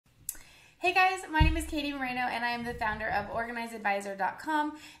Hey guys, my name is Katie Moreno and I am the founder of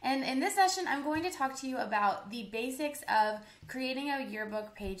OrganizedAdvisor.com, and in this session I'm going to talk to you about the basics of creating a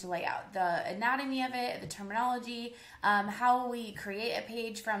yearbook page layout, the anatomy of it, the terminology, how we create a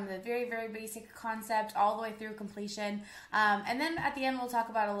page from the very basic concept all the way through completion, and then at the end we'll talk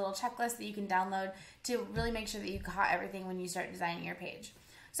about a little checklist that you can download to really make sure that you caught everything when you start designing your page.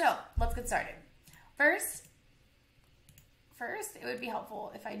 So let's get started. First, it would be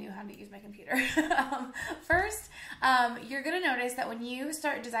helpful if I knew how to use my computer. You're going to notice that when you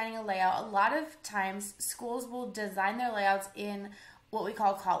start designing a layout, a lot of times schools will design their layouts in what we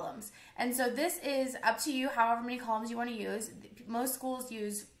call columns. And so this is up to you, however many columns you want to use. Most schools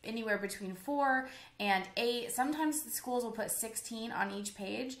use anywhere between 4 and 8. Sometimes schools will put 16 on each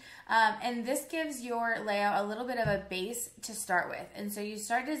page. And this gives your layout a little bit of a base to start with. And so you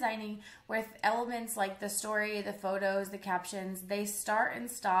start designing with elements like the story, the photos, the captions. They start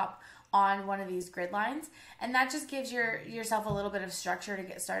and stop on one of these grid lines, and that just gives yourself a little bit of structure to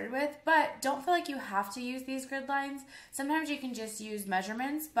get started with. But don't feel like you have to use these grid lines. Sometimes you can just use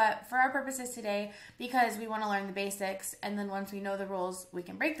measurements, but for our purposes today, because we want to learn the basics, and then once we know the rules, we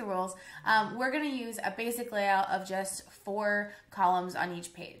can break the rules, we're going to use a basic layout of just 4 columns on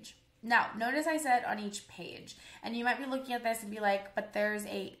each page. Now, notice I said on each page, and you might be looking at this and be like, but there's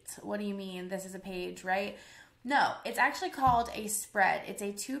 8. What do you mean? This is a page, right? No, it's actually called a spread. It's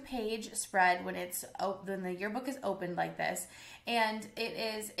a 2-page spread when the yearbook is opened like this, and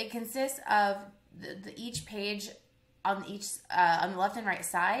it consists of each page on the left and right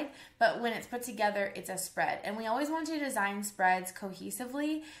side, but when it's put together, it's a spread. And we always want to design spreads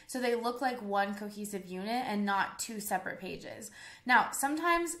cohesively so they look like one cohesive unit and not 2 separate pages. Now,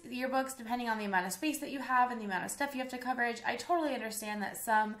 sometimes yearbooks, depending on the amount of space that you have and the amount of stuff you have to cover, I totally understand that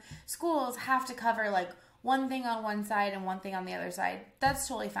some schools have to cover like one thing on one side and one thing on the other side. That's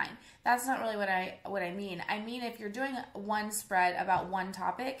totally fine. That's not really what I mean. I mean, if you're doing one spread about one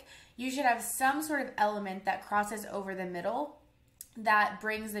topic, you should have some sort of element that crosses over the middle that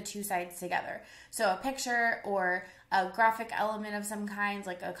brings the 2 sides together. So a picture or a graphic element of some kind,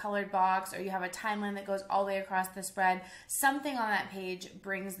 like a colored box, or you have a timeline that goes all the way across the spread. Something on that page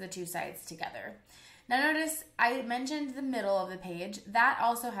brings the 2 sides together. Now notice I mentioned the middle of the page. That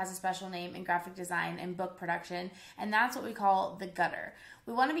also has a special name in graphic design and book production, and that's what we call the gutter.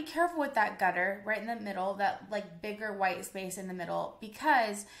 We want to be careful with that gutter right in the middle, that like bigger white space in the middle,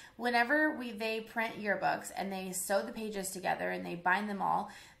 because whenever they print yearbooks and they sew the pages together and they bind them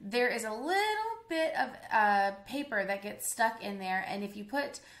all, there is a little bit of paper that gets stuck in there, and if you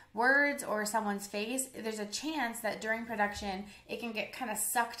put words or someone's face, there's a chance that during production it can get kind of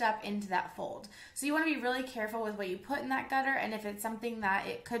sucked up into that fold. So you want to be really careful with what you put in that gutter, and if it's something that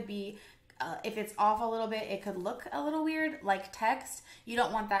it could be, if it's off a little bit, it could look a little weird, like text. You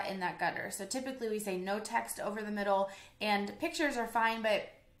don't want that in that gutter. So typically we say no text over the middle, and pictures are fine, but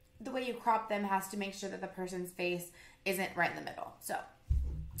the way you crop them has to make sure that the person's face isn't right in the middle. So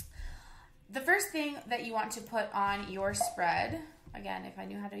the first thing that you want to put on your spread, again, if I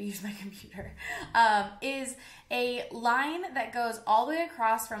knew how to use my computer, is a line that goes all the way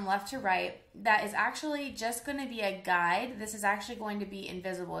across from left to right that is actually just going to be a guide. This is actually going to be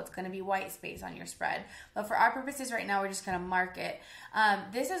invisible. It's going to be white space on your spread. But for our purposes right now, we're just going to mark it.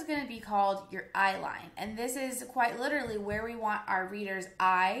 This is going to be called your eye line. And this is quite literally where we want our reader's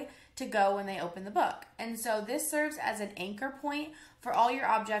eye to go when they open the book. And so this serves as an anchor point for all your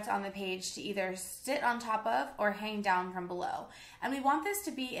objects on the page to either sit on top of or hang down from below. And we want this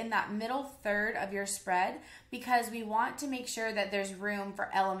to be in that middle third of your spread because we want to make sure that there's room for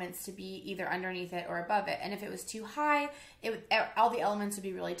elements to be either underneath it or above it. And if it was too high, all the elements would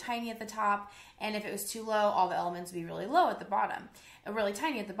be really tiny at the top. And if it was too low, all the elements would be really low at the bottom, really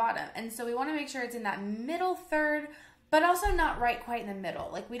tiny at the bottom. And so we want to make sure it's in that middle third, but also not right quite in the middle.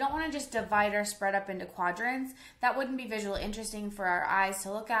 Like, we don't want to just divide our spread up into quadrants. That wouldn't be visually interesting for our eyes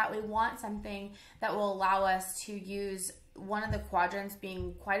to look at. We want something that will allow us to use one of the quadrants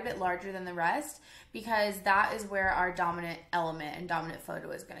being quite a bit larger than the rest, because that is where our dominant element and dominant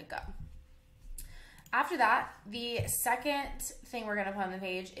photo is going to go. After that, the second thing we're going to put on the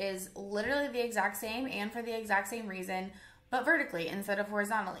page is literally the exact same, and for the exact same reason, but vertically instead of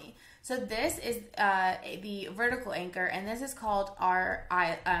horizontally. So this is the vertical anchor, and this is called our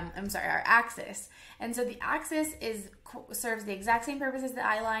axis. And so the axis serves the exact same purpose as the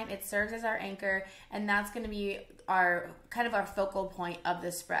eye line. It serves as our anchor, and that's going to be our focal point of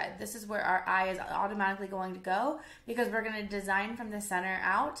the spread. This is where our eye is automatically going to go, because we're going to design from the center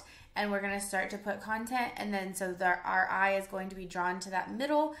out, and we're going to start to put content, and then our eye is going to be drawn to that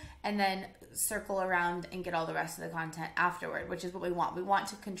middle, and then circle around and get all the rest of the content afterward, which is what we want. We want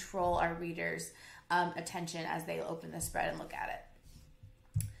to control our readers' attention as they open the spread and look at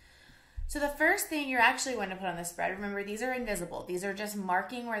it. So the first thing you're actually going to put on the spread, remember these are invisible. These are just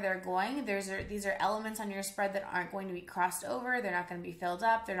marking where they're going. These are elements on your spread that aren't going to be crossed over. They're not going to be filled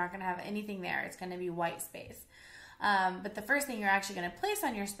up. They're not going to have anything there. It's going to be white space. But the first thing you're actually going to place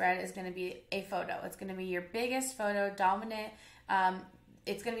on your spread is going to be a photo. It's going to be your biggest photo, dominant.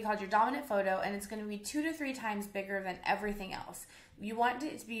 It's going to be called your dominant photo, and it's going to be 2 to 3 times bigger than everything else. You want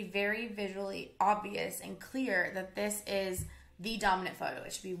it to be very visually obvious and clear that this is the dominant photo.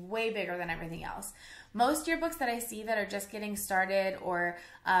 It should be way bigger than everything else. Most yearbooks that I see that are just getting started, or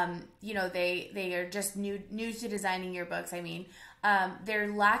they are just new to designing yearbooks, they're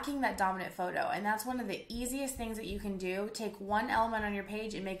lacking that dominant photo, and that's one of the easiest things that you can do. Take one element on your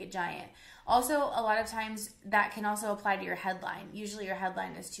page and make it giant. Also, a lot of times that can also apply to your headline. Usually your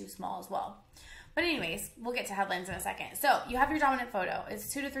headline is too small as well. But anyways, we'll get to headlines in a second. So you have your dominant photo.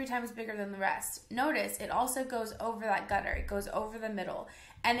 It's 2 to 3 times bigger than the rest. Notice it also goes over that gutter. It goes over the middle,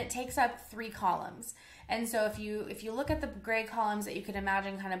 and it takes up 3 columns. And so if you look at the gray columns that you can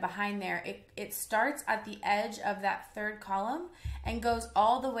imagine kind of behind there, it starts at the edge of that 3rd column and goes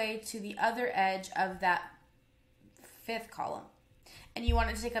all the way to the other edge of that 5th column. And you want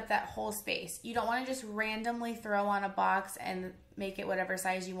it to take up that whole space. You don't want to just randomly throw on a box and make it whatever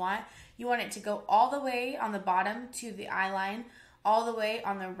size you want. You want it to go all the way on the bottom to the eye line, all the way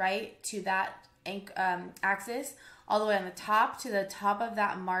on the right to that axis, all the way on the top to the top of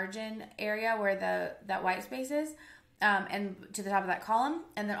that margin area where that white space is, and to the top of that column,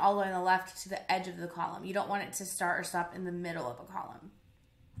 and then all the way on the left to the edge of the column. You don't want it to start or stop in the middle of a column.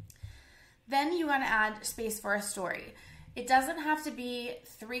 Then you want to add space for a story. It doesn't have to be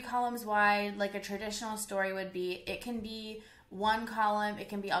 3 columns wide like a traditional story would be. It can be 1 column. It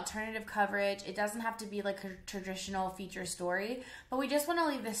can be alternative coverage. It doesn't have to be like a traditional feature story, but we just want to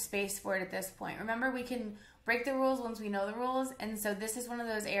leave the space for it at this point. Remember, we can break the rules once we know the rules, and so this is one of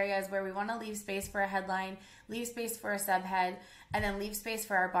those areas where we want to leave space for a headline, leave space for a subhead, and then leave space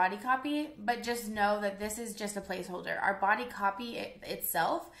for our body copy, but just know that this is just a placeholder. Our body copy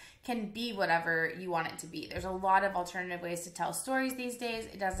itself can be whatever you want it to be. There's a lot of alternative ways to tell stories these days.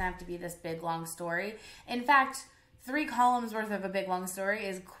 It doesn't have to be this big, long story. In fact, 3 columns worth of a big, long story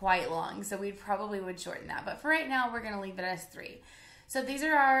is quite long, so we probably would shorten that. But for right now, we're going to leave it as 3. So these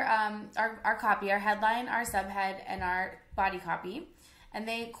are our copy, our headline, our subhead, and our body copy, and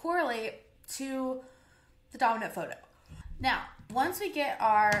they correlate to the dominant photo. Now, once we get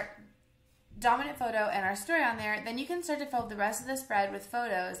our dominant photo and our story on there, then you can start to fill the rest of the spread with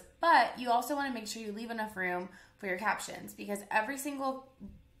photos, but you also want to make sure you leave enough room for your captions, because every single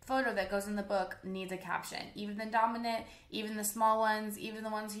photo that goes in the book needs a caption. Even the dominant, even the small ones, even the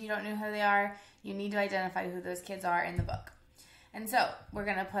ones who you don't know who they are, you need to identify who those kids are in the book. And so we're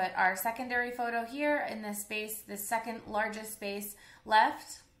going to put our secondary photo here in this space, the second largest space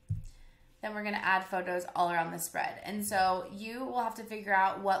left. Then we're going to add photos all around the spread. And so you will have to figure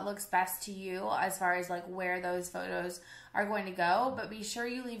out what looks best to you as far as like where those photos are going to go, but be sure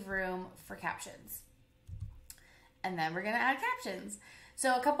you leave room for captions. And then we're going to add captions.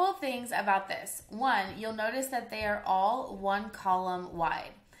 So a couple of things about this. One, you'll notice that they are all 1 column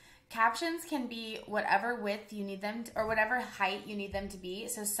wide. Captions can be whatever width you need them to, or whatever height you need them to be.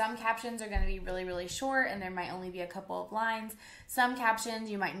 So some captions are going to be really, really short and there might only be a couple of lines. Some captions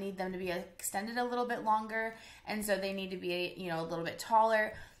you might need them to be extended a little bit longer, and so they need to be, a little bit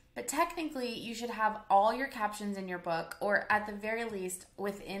taller. But technically, you should have all your captions in your book, or at the very least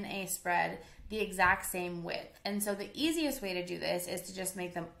within a spread, the exact same width. And so the easiest way to do this is to just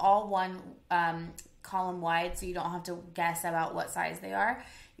make them all 1 column wide, so you don't have to guess about what size they are.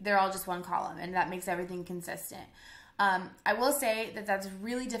 They're all just 1 column, and that makes everything consistent. I will say that that's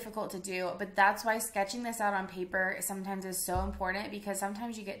really difficult to do, but that's why sketching this out on paper sometimes is so important, because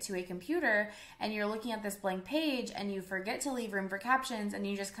sometimes you get to a computer and you're looking at this blank page and you forget to leave room for captions, and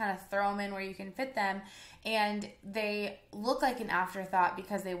you just kind of throw them in where you can fit them, and they look like an afterthought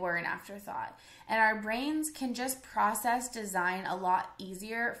because they were an afterthought. And our brains can just process design a lot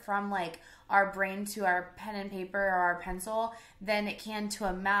easier from like our brain to our pen and paper or our pencil than it can to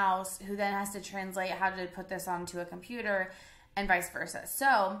a mouse, who then has to translate how to put this onto a computer, and vice versa.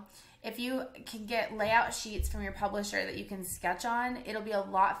 So if you can get layout sheets from your publisher that you can sketch on, it'll be a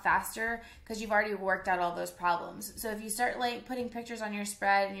lot faster because you've already worked out all those problems. So if you start like putting pictures on your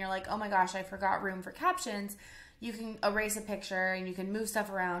spread and you're like, oh my gosh, I forgot room for captions, you can erase a picture and you can move stuff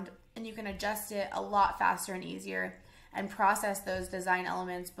around and you can adjust it a lot faster and easier and process those design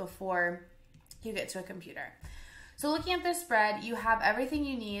elements before you get to a computer. So looking at this spread, you have everything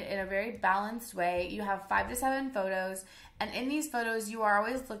you need in a very balanced way. You have 5 to 7 photos, and in these photos, you are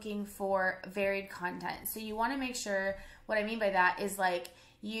always looking for varied content. So you want to make sure, what I mean by that is like,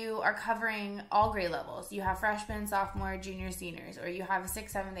 you are covering all grade levels. You have freshmen, sophomore, junior, seniors, or you have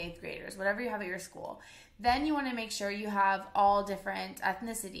 6th, 7th, 8th graders, whatever you have at your school. Then you want to make sure you have all different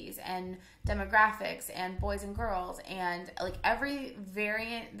ethnicities and demographics and boys and girls and like every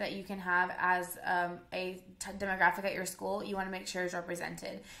variant that you can have as a demographic at your school, you want to make sure is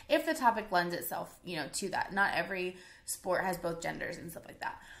represented. If the topic lends itself, to that. Not every sport has both genders and stuff like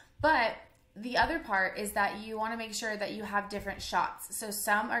that. But the other part is that you want to make sure that you have different shots. So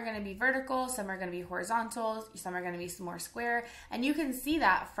some are going to be vertical, some are going to be horizontal, some are going to be more square, and you can see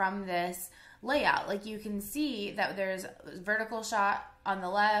that from this layout. Like you can see that there's a vertical shot on the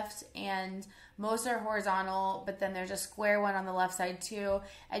left and most are horizontal, but then there's a square one on the left side too,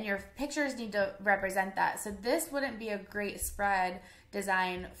 and your pictures need to represent that. So this wouldn't be a great spread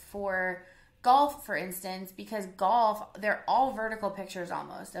design for golf, for instance, because golf, they're all vertical pictures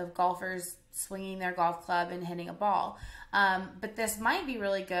almost of golfers swinging their golf club and hitting a ball. But this might be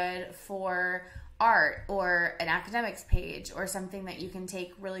really good for art or an academics page or something that you can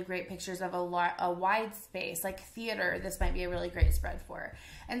take really great pictures of a wide space, like theater. This might be a really great spread for.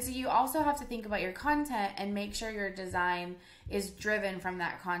 And so you also have to think about your content and make sure your design is driven from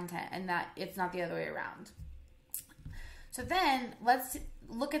that content and that it's not the other way around. So then let's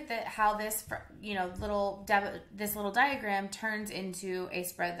look at how this this little diagram turns into a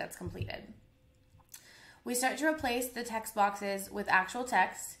spread that's completed. We start to replace the text boxes with actual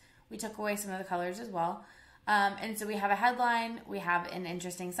text. We took away some of the colors as well. And so we have a headline, we have an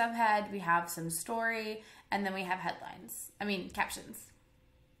interesting subhead, we have some story, and then we have captions.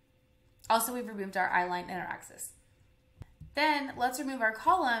 Also, we've removed our eyeline and our axis. Then let's remove our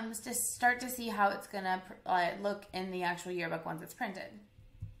columns to start to see how it's gonna look in the actual yearbook once it's printed.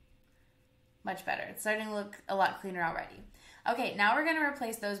 Much better. It's starting to look a lot cleaner already. Okay, now we're gonna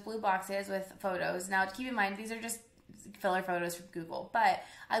replace those blue boxes with photos. Now keep in mind, these are just filler photos from Google, but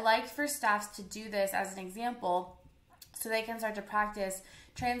I like for staffs to do this as an example so they can start to practice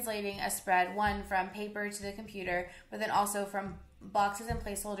translating a spread, one from paper to the computer, but then also from boxes and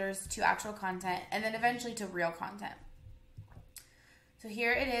placeholders to actual content, and then eventually to real content. So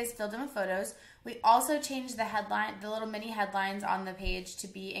here it is, filled in with photos. We also changed the headline, the little mini headlines on the page to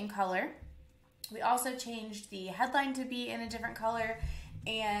be in color. We also changed the headline to be in a different color,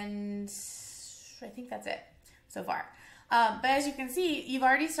 and I think that's it so far. But as you can see, you've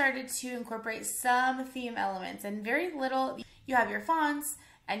already started to incorporate some theme elements, and very little. You have your fonts,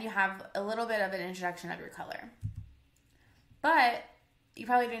 and you have a little bit of an introduction of your color. But you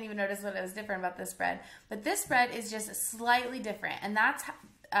probably didn't even notice what was different about this spread. But this spread is just slightly different, and that's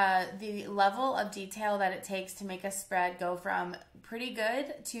the level of detail that it takes to make a spread go from pretty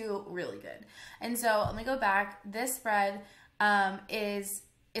good to really good. And so let me go back. This spread it's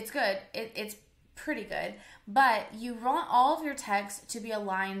good. It's pretty good, but you want all of your text to be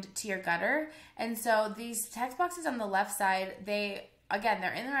aligned to your gutter. And so these text boxes on the left side, they're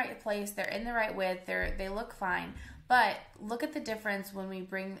in the right place, they're in the right width, they look fine. But look at the difference when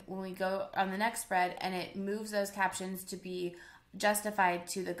we go on the next spread and it moves those captions to be justified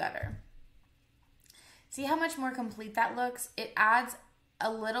to the gutter. See how much more complete that looks? It adds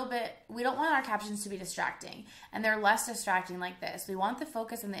a little bit. We don't want our captions to be distracting, and they're less distracting like this. We want the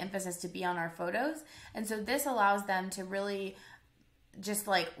focus and the emphasis to be on our photos, and so this allows them to really just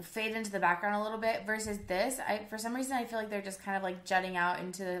like fade into the background a little bit versus this. For some reason, I feel like they're just kind of like jutting out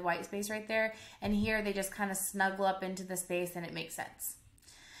into the white space right there, and here they just kind of snuggle up into the space and it makes sense.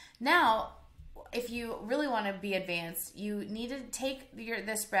 Now, if you really want to be advanced, you need to take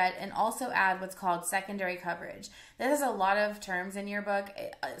this spread and also add what's called secondary coverage. This has a lot of terms in Yearbook.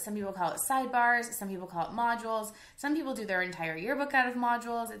 Some people call it sidebars, some people call it modules, some people do their entire yearbook out of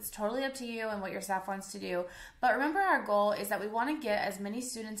modules. It's totally up to you and what your staff wants to do. But remember, our goal is that we want to get as many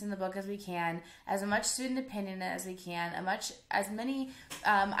students in the book as we can, as much student opinion as we can, as many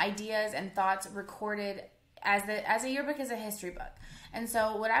ideas and thoughts recorded as a yearbook is a history book. And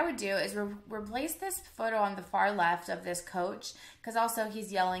so what I would do is replace this photo on the far left of this coach, because also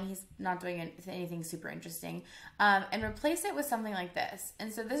he's yelling, he's not doing anything super interesting, and replace it with something like this.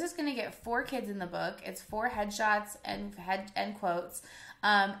 And so this is going to get 4 kids in the book. It's 4 headshots and quotes.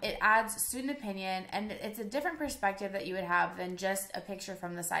 It adds student opinion, and it's a different perspective that you would have than just a picture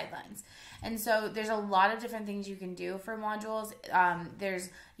from the sidelines. And so there's a lot of different things you can do for modules.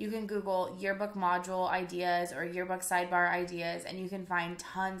 You can Google yearbook module ideas or yearbook sidebar ideas, and you can find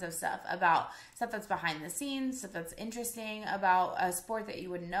tons of stuff that's behind the scenes, stuff that's interesting about a sport that you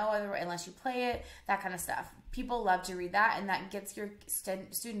wouldn't know unless you play it, that kind of stuff. people love to read that, and that gets your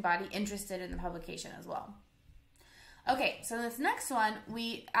student body interested in the publication as well. Okay, so this next one,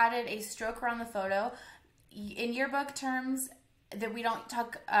 we added a stroke around the photo. In yearbook terms, that we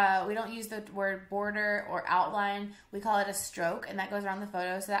don't use the word border or outline. We call it a stroke, and that goes around the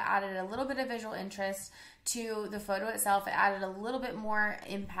photo. So that added a little bit of visual interest to the photo itself. It added a little bit more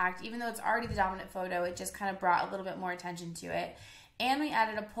impact. Even though it's already the dominant photo, it just kind of brought a little bit more attention to it. And we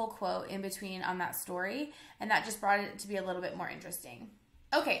added a pull quote in between on that story, and that just brought it to be a little bit more interesting.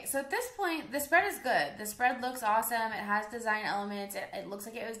 Okay, so at this point, the spread is good. The spread looks awesome. It has design elements. It looks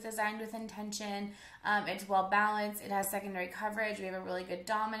like it was designed with intention. It's well balanced. It has secondary coverage. We have a really good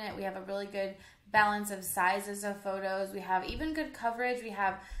dominant. We have a really good balance of sizes of photos. We have even good coverage. We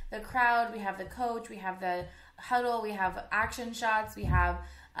have the crowd. We have the coach. We have the huddle. We have action shots. We have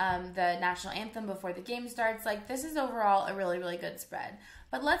the national anthem before the game starts. Like, this is overall a really, really good spread.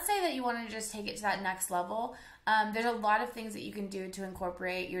 But let's say that you want to just take it to that next level. There's a lot of things that you can do to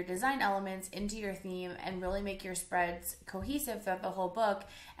incorporate your design elements into your theme and really make your spreads cohesive throughout the whole book.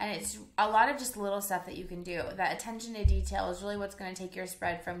 And it's a lot of just little stuff that you can do. That attention to detail is really what's going to take your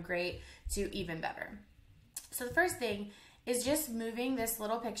spread from great to even better. So the first thing is just moving this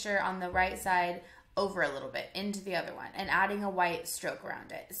little picture on the right side over a little bit into the other one and adding a white stroke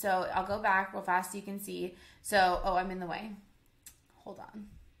around it. So I'll go back real fast so you can see. So, oh, I'm in the way. Hold on.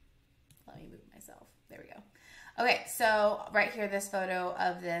 Let me move myself. There we go. Okay, so right here, this photo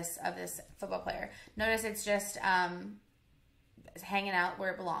of this football player. Notice it's just hanging out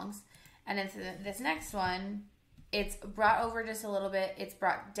where it belongs. And then this next one, it's brought over just a little bit. It's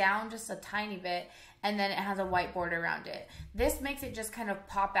brought down just a tiny bit, and then it has a white border around it. This makes it just kind of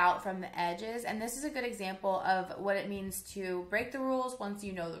pop out from the edges, and this is a good example of what it means to break the rules once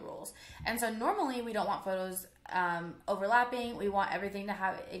you know the rules. And so normally we don't want photos overlapping. We want everything to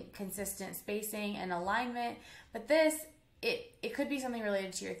have a consistent spacing and alignment, but this, it could be something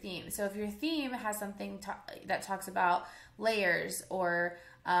related to your theme. So if your theme has something that talks about layers or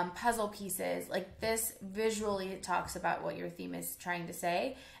puzzle pieces, like this visually talks about what your theme is trying to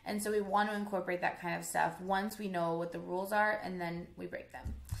say. And so we want to incorporate that kind of stuff once we know what the rules are, and then we break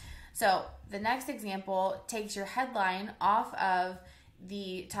them. So the next example takes your headline off of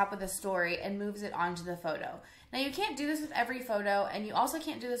the top of the story and moves it onto the photo. Now, you can't do this with every photo, and you also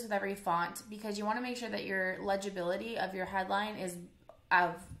can't do this with every font, because you want to make sure that your legibility of your headline is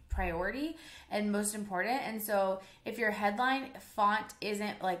of priority and most important. And so if your headline font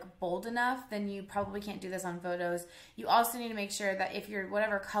isn't like bold enough, then you probably can't do this on photos. You also need to make sure that if you're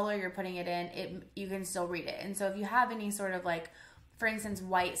whatever color you're putting it in, you can still read it. And so if you have any sort of, like, for instance,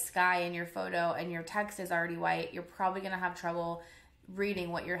 white sky in your photo and your text is already white, you're probably going to have trouble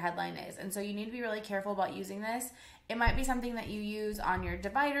reading what your headline is. And so you need to be really careful about using this. It might be something that you use on your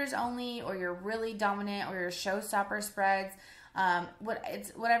dividers only, or your really dominant, or your showstopper spreads.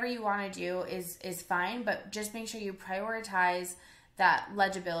 Whatever you want to do is fine, but just make sure you prioritize that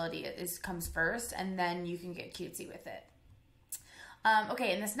legibility comes first, and then you can get cutesy with it.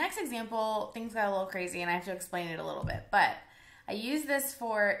 Okay, in this next example, things got a little crazy, and I have to explain it a little bit, but I used this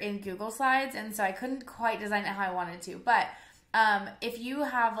in Google Slides, and so I couldn't quite design it how I wanted to, but if you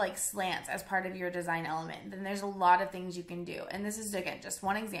have like slants as part of your design element, then there's a lot of things you can do. And this is, again, just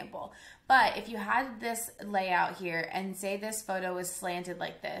one example. But if you had this layout here and say this photo was slanted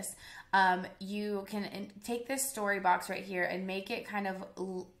like this, you can take this story box right here and make it kind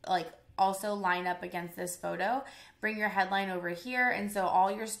of like also line up against this photo. Bring your headline over here, and so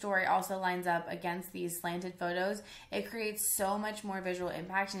all your story also lines up against these slanted photos. It creates so much more visual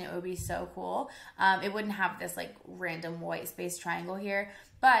impact, and it would be so cool. It wouldn't have this like random white space triangle here,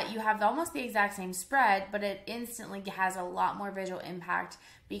 but you have almost the exact same spread, but it instantly has a lot more visual impact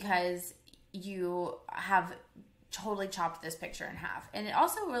because you have totally chopped this picture in half. And it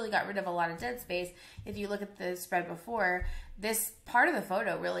also really got rid of a lot of dead space. If you look at the spread before, this part of the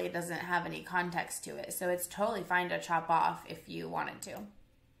photo really doesn't have any context to it. So it's totally fine to chop off if you wanted to.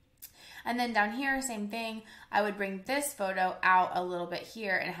 And then down here, same thing. I would bring this photo out a little bit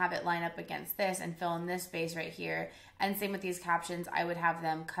here and have it line up against this and fill in this space right here. And same with these captions, I would have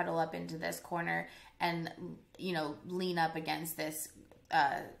them cuddle up into this corner and, you know, lean up against this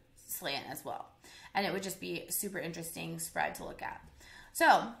slant as well. And it would just be a super interesting spread to look at.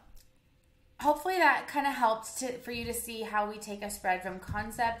 So hopefully that kind of helped for you to see how we take a spread from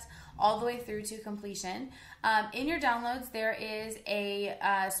concept all the way through to completion. In your downloads, there is a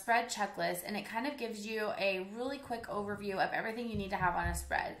spread checklist, and it kind of gives you a really quick overview of everything you need to have on a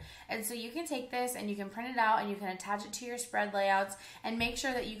spread. And so you can take this and you can print it out and you can attach it to your spread layouts, and make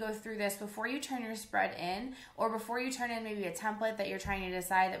sure that you go through this before you turn your spread in, or before you turn in maybe a template that you're trying to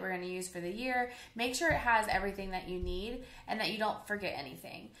decide that we're going to use for the year. Make sure it has everything that you need and that you don't forget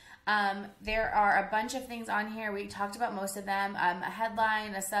anything. There are a bunch of things on here. We talked about most of them. A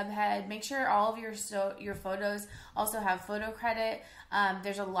headline, a subhead. Make sure all of your photos also have photo credit.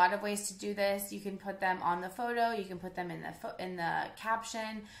 There's a lot of ways to do this. You can put them on the photo. You can put them in the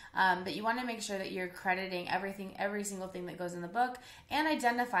caption. But you want to make sure that you're crediting every single thing that goes in the book, and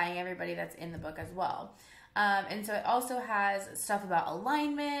identifying everybody that's in the book as well. And so it also has stuff about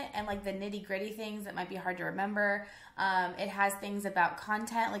alignment and like the nitty gritty things that might be hard to remember. It has things about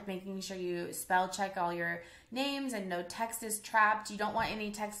content, like making sure you spell check all your names and no text is trapped. You don't want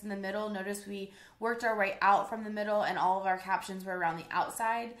any text in the middle. Notice we worked our way out from the middle and all of our captions were around the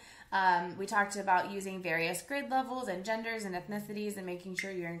outside. We talked about using various grid levels and genders and ethnicities and making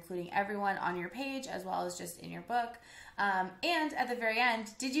sure you're including everyone on your page as well as just in your book. And at the very end,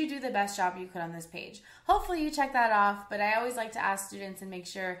 did you do the best job you could on this page? Hopefully you check that off, but I always like to ask students and make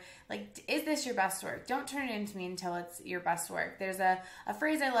sure, like, is this your best work? Don't turn it into me until it's your best work. There's a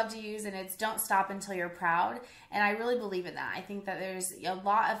phrase I love to use, and it's don't stop until you're proud. And I really believe in that. I think that there's a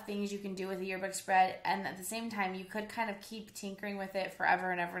lot of things you can do with a yearbook spread, and at the same time, you could kind of keep tinkering with it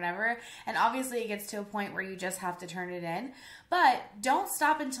forever and ever and ever. And obviously it gets to a point where you just have to turn it in. But don't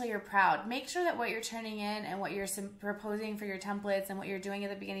stop until you're proud. Make sure that what you're turning in and what you're proposing for your templates and what you're doing at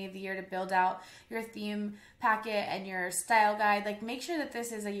the beginning of the year to build out your theme packet and your style guide, like, make sure that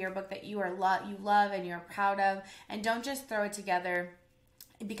this is a yearbook that you love and you're proud of, and don't just throw it together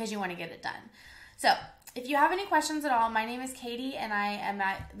because you want to get it done. So if you have any questions at all, my name is Katie, and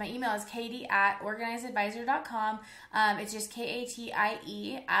my email is katie@organizedadvisor.com. It's just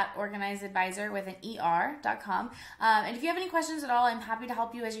KATIE @organizedadvisor with an ER.com. And if you have any questions at all, I'm happy to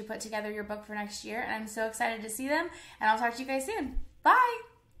help you as you put together your book for next year, and I'm so excited to see them, and I'll talk to you guys soon. Bye!